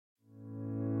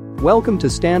Welcome to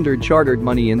Standard Chartered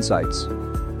Money Insights,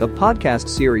 a podcast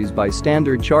series by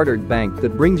Standard Chartered Bank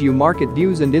that brings you market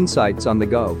views and insights on the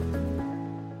go.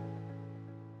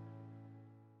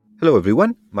 Hello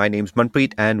everyone, my name's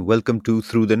Manpreet and welcome to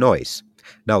Through the Noise.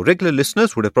 Now, regular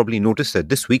listeners would have probably noticed that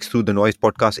this week's Through the Noise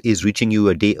podcast is reaching you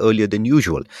a day earlier than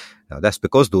usual. Now, that's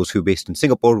because those who are based in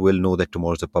Singapore will know that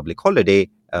tomorrow's a public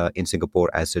holiday in Singapore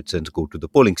as citizens go to the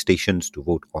polling stations to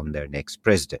vote on their next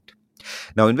president.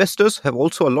 Now, investors have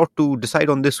also a lot to decide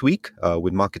on this week,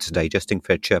 with markets digesting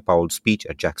Fed Chair Powell's speech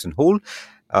at Jackson Hole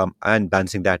and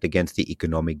balancing that against the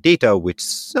economic data, which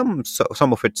some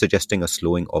of it suggesting a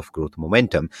slowing of growth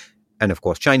momentum. And of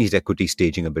course, Chinese equity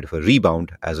staging a bit of a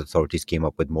rebound as authorities came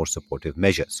up with more supportive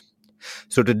measures.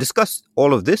 So to discuss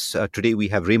all of this, today we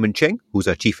have Raymond Cheng, who's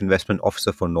our Chief Investment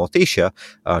Officer for North Asia,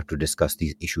 to discuss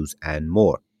these issues and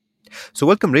more. So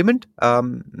welcome, Raymond.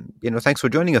 Thanks for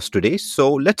joining us today.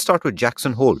 So let's start with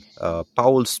Jackson Hole.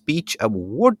 Powell's speech.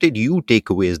 What did you take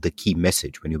away as the key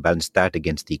message when you balance that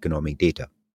against the economic data?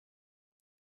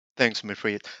 Thanks,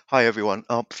 Manpreet. Hi, everyone.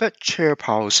 Fed Chair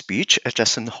Powell's speech at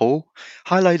Jackson Hole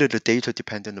highlighted the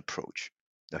data-dependent approach.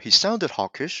 Now, he sounded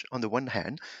hawkish on the one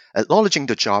hand, acknowledging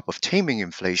the job of taming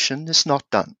inflation is not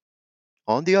done.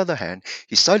 On the other hand,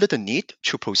 he cited the need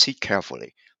to proceed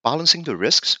carefully, balancing the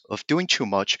risks of doing too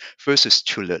much versus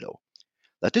too little.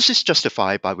 Now, this is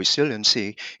justified by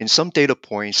resiliency in some data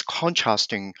points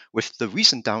contrasting with the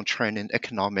recent downtrend in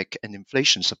economic and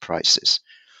inflation surprises,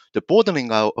 the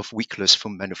broadening out of weakness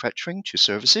from manufacturing to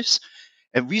services,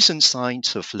 and recent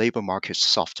signs of labor market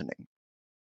softening.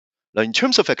 Now, in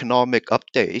terms of economic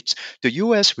updates, the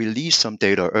US released some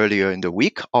data earlier in the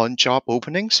week on job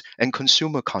openings and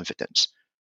consumer confidence,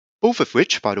 both of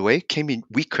which, by the way, came in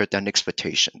weaker than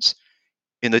expectations.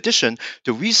 In addition,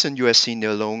 the recent US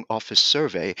Senior Loan Office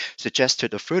survey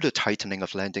suggested a further tightening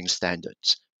of lending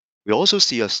standards. We also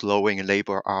see a slowing in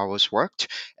labor hours worked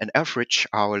and average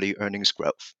hourly earnings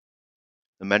growth.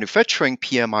 The manufacturing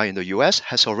PMI in the US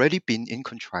has already been in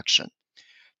contraction.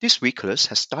 This weakness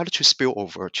has started to spill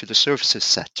over to the services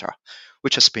sector,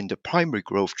 which has been the primary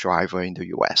growth driver in the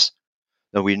US.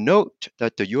 Now, we note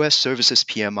that the US services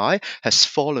PMI has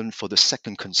fallen for the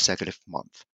second consecutive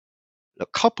month. Now,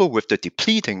 coupled with the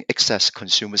depleting excess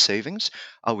consumer savings,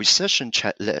 our recession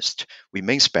checklist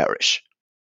remains bearish.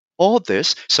 All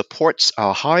this supports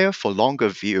our higher for longer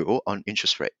view on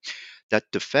interest rate, that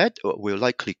the Fed will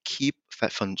likely keep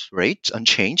Fed funds rates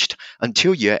unchanged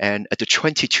until year-end at the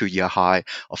 22-year high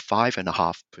of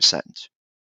 5.5%.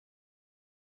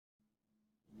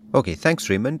 Okay, thanks,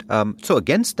 Raymond. So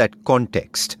against that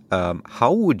context,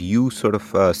 how would you sort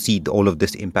of see all of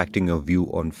this impacting your view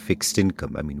on fixed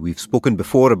income? I mean, we've spoken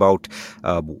before about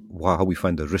how we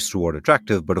find the risk-reward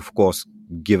attractive, but of course,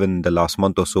 given the last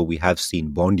month or so, we have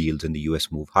seen bond yields in the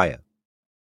US move higher.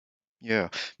 Yeah,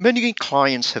 many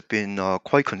clients have been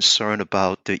quite concerned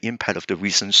about the impact of the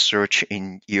recent surge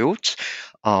in yields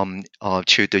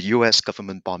to the U.S.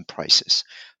 government bond prices.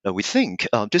 Now, we think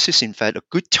this is in fact a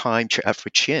good time to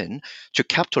average in to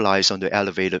capitalize on the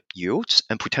elevated yields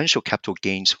and potential capital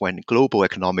gains when global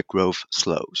economic growth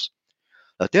slows.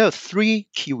 Now, there are three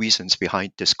key reasons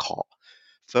behind this call.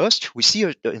 First, we see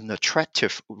an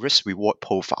attractive risk-reward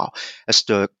profile as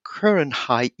the current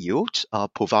high yields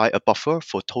provide a buffer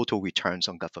for total returns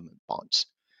on government bonds.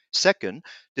 Second,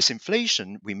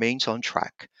 disinflation remains on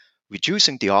track,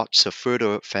 reducing the odds of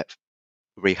further Fed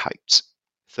rate hikes.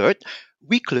 Third,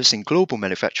 weakness in global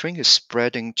manufacturing is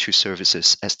spreading to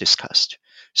services as discussed.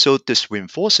 So this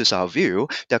reinforces our view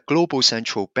that global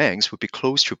central banks will be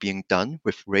close to being done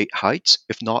with rate hikes,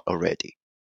 if not already.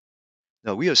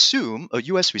 Now, we assume a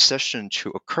US recession to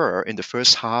occur in the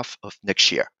first half of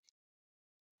next year.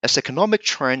 As economic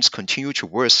trends continue to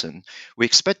worsen, we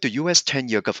expect the US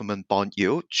 10-year government bond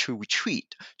yield to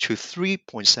retreat to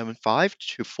 3.75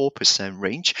 to 4%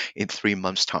 range in 3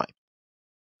 months' time.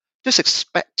 This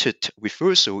expected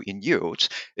reversal in yields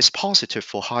is positive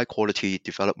for high-quality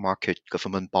developed market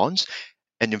government bonds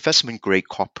and investment-grade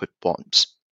corporate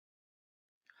bonds.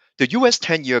 The US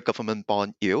 10-year government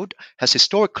bond yield has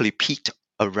historically peaked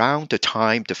around the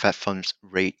time the Fed funds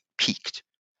rate peaked.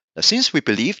 Now, since we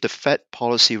believe the Fed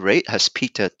policy rate has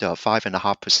peaked at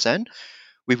 5.5%,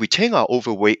 we retain our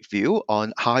overweight view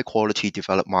on high-quality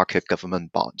developed market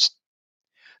government bonds.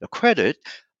 The credit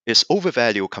is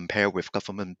overvalued compared with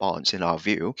government bonds in our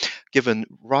view, given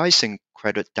rising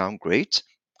credit downgrades.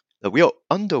 We are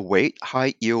underweight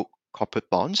high-yield corporate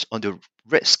bonds on the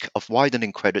risk of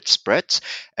widening credit spreads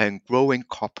and growing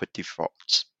corporate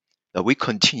defaults. Now, we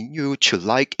continue to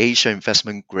like Asia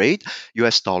investment grade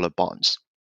US dollar bonds.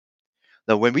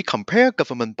 Now, when we compare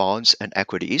government bonds and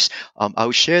equities,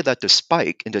 I'll share that the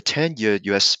spike in the 10-year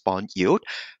US bond yield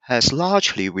has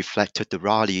largely reflected the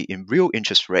rally in real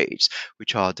interest rates,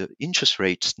 which are the interest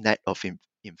rates net of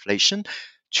inflation,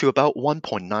 to about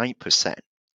 1.9%.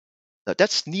 Now,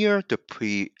 that's near the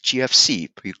pre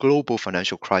GFC, pre global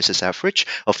financial crisis average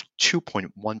of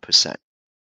 2.1%.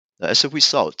 As a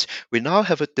result, we now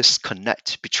have a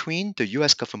disconnect between the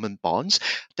US government bonds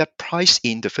that price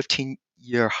in the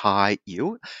 15-year high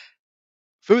yield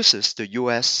versus the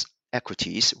US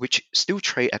equities, which still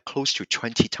trade at close to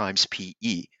 20 times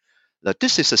PE. Now,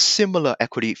 this is a similar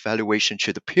equity valuation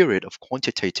to the period of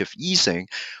quantitative easing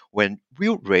when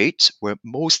real rates were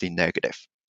mostly negative.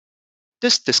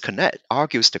 This disconnect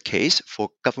argues the case for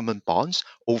government bonds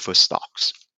over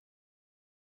stocks.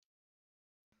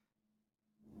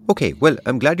 Okay, well,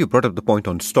 I'm glad you brought up the point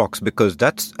on stocks because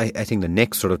that's, I think, the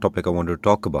next sort of topic I wanted to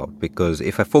talk about. Because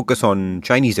if I focus on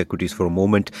Chinese equities for a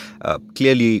moment,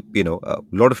 clearly, a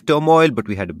lot of turmoil, but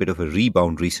we had a bit of a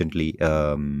rebound recently,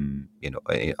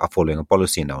 following a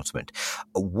policy announcement.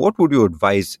 What would you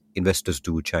advise investors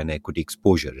do with China equity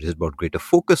exposure? Is it about greater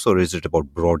focus or is it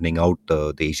about broadening out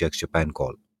the Asia Japan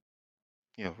call?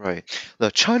 Yeah, right. The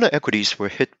China equities were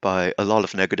hit by a lot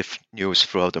of negative news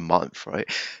throughout the month, right?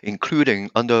 Including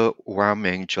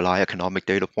underwhelming July economic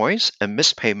data points and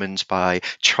missed payments by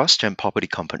trust and property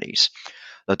companies.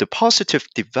 The positive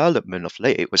development of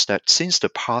late was that since the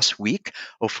past week,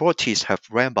 authorities have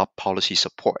ramped up policy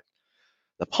support.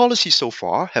 The policies so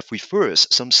far have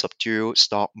reversed some subdued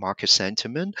stock market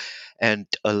sentiment and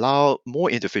allow more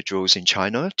individuals in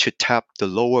China to tap the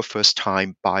lower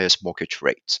first-time buyers mortgage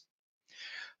rates.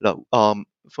 Now,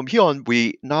 from here on,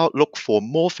 we now look for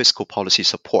more fiscal policy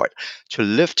support to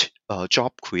lift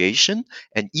job creation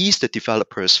and ease the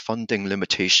developers' funding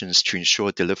limitations to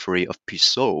ensure delivery of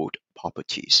pre-sold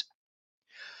properties.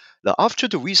 Now, after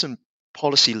the recent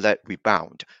policy-led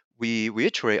rebound, we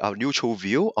reiterate our neutral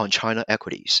view on China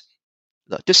equities.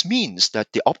 Now, this means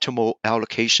that the optimal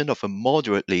allocation of a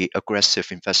moderately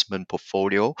aggressive investment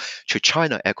portfolio to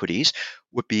China equities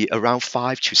would be around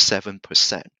 5 to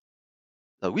 7%.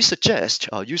 We suggest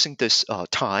using this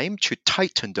time to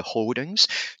tighten the holdings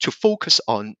to focus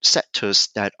on sectors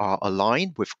that are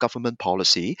aligned with government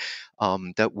policy,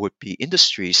 that would be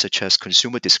industries such as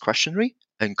consumer discretionary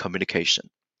and communication,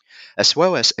 as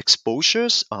well as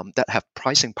exposures that have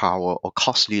pricing power or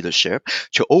cost leadership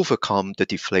to overcome the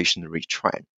deflationary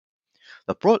trend.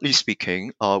 Now, broadly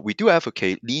speaking, we do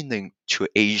advocate leaning to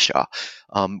Asia.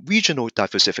 Regional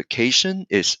diversification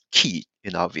is key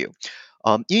in our view.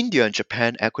 India and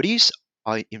Japan equities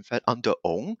are in fact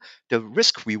under-owned. The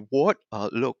risk reward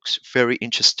looks very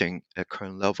interesting at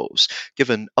current levels,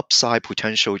 given upside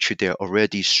potential to their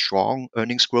already strong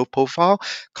earnings growth profile,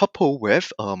 coupled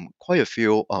with quite a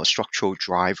few structural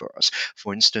drivers.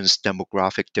 For instance,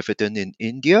 demographic dividend in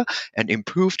India and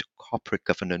improved corporate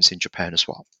governance in Japan as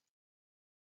well.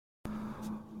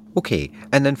 Okay,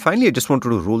 and then finally, I just wanted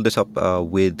to roll this up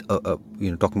with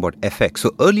talking about FX.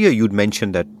 So earlier you'd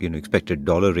mentioned that expected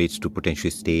dollar rates to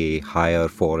potentially stay higher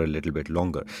for a little bit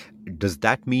longer. Does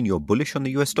that mean you're bullish on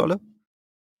the US dollar?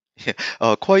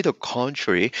 Yeah, quite the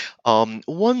contrary.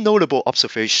 One notable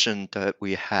observation that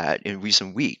we had in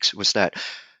recent weeks was that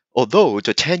although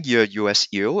the 10-year US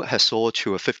yield has soared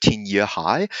to a 15-year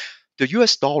high, the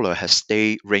US dollar has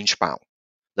stayed range bound.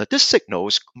 Now, this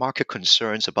signals market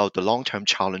concerns about the long-term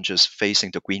challenges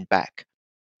facing the greenback.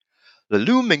 The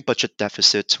looming budget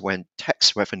deficit when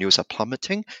tax revenues are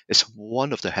plummeting is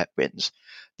one of the headwinds.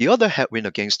 The other headwind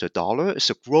against the dollar is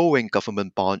the growing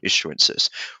government bond issuances,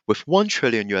 with $1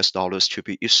 trillion to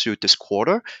be issued this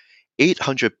quarter,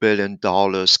 $800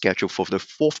 billion scheduled for the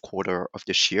fourth quarter of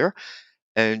this year,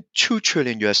 and $2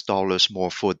 trillion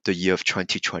more for the year of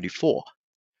 2024.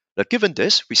 Now, given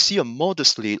this, we see a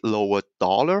modestly lower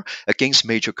dollar against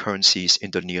major currencies in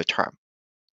the near term.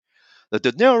 Now,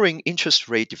 the narrowing interest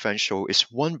rate differential is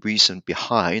one reason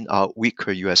behind our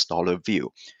weaker US dollar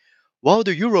view. While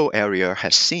the euro area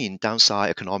has seen downside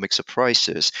economic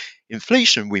surprises,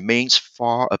 inflation remains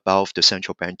far above the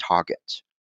central bank target.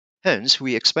 Hence,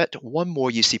 we expect one more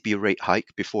ECB rate hike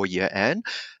before year end,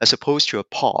 as opposed to a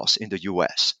pause in the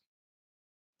US.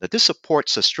 Now, this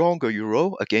supports a stronger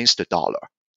euro against the dollar.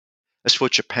 As for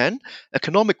Japan,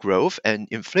 economic growth and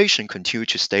inflation continue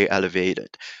to stay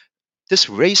elevated. This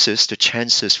raises the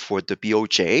chances for the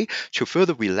BOJ to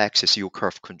further relax its yield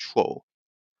curve control.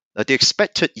 The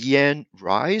expected yen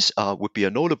rise would be a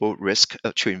notable risk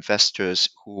to investors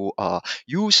who are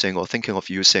using or thinking of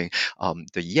using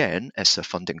the yen as a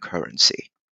funding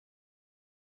currency.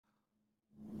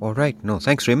 All right. No,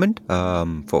 thanks, Raymond,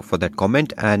 for that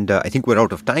comment. And I think we're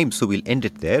out of time, so we'll end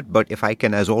it there. But if I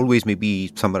can, as always,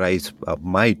 maybe summarize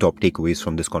my top takeaways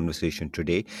from this conversation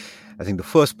today. I think the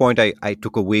first point I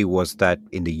took away was that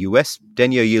in the US,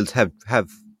 10-year yields have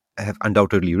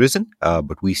undoubtedly risen,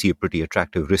 but we see a pretty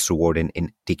attractive risk reward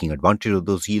in taking advantage of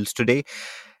those yields today.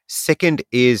 Second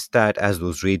is that as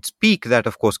those rates peak, that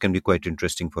of course can be quite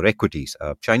interesting for equities.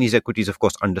 Chinese equities, of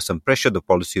course, under some pressure. The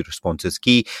policy response is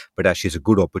key, but actually is a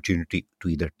good opportunity to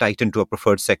either tighten to our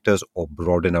preferred sectors or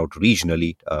broaden out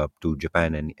regionally to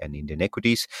Japan and Indian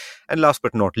equities. And last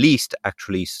but not least,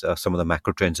 actually, some of the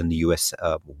macro trends in the US,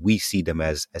 we see them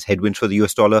as headwinds for the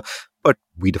US dollar, but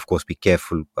we'd of course be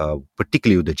careful,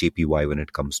 particularly with the JPY when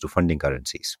it comes to funding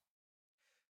currencies.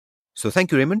 So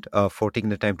thank you, Raymond, for taking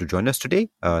the time to join us today.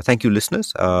 Thank you,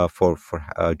 listeners, for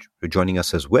joining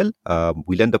us as well.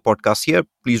 We'll end the podcast here.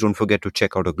 Please don't forget to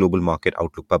check out our Global Market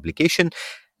Outlook publication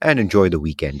and enjoy the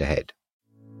weekend ahead.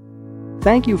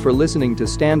 Thank you for listening to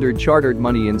Standard Chartered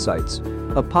Money Insights,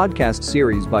 a podcast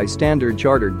series by Standard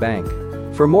Chartered Bank.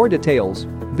 For more details,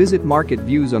 visit Market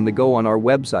Views on the Go on our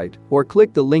website or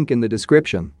click the link in the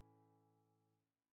description.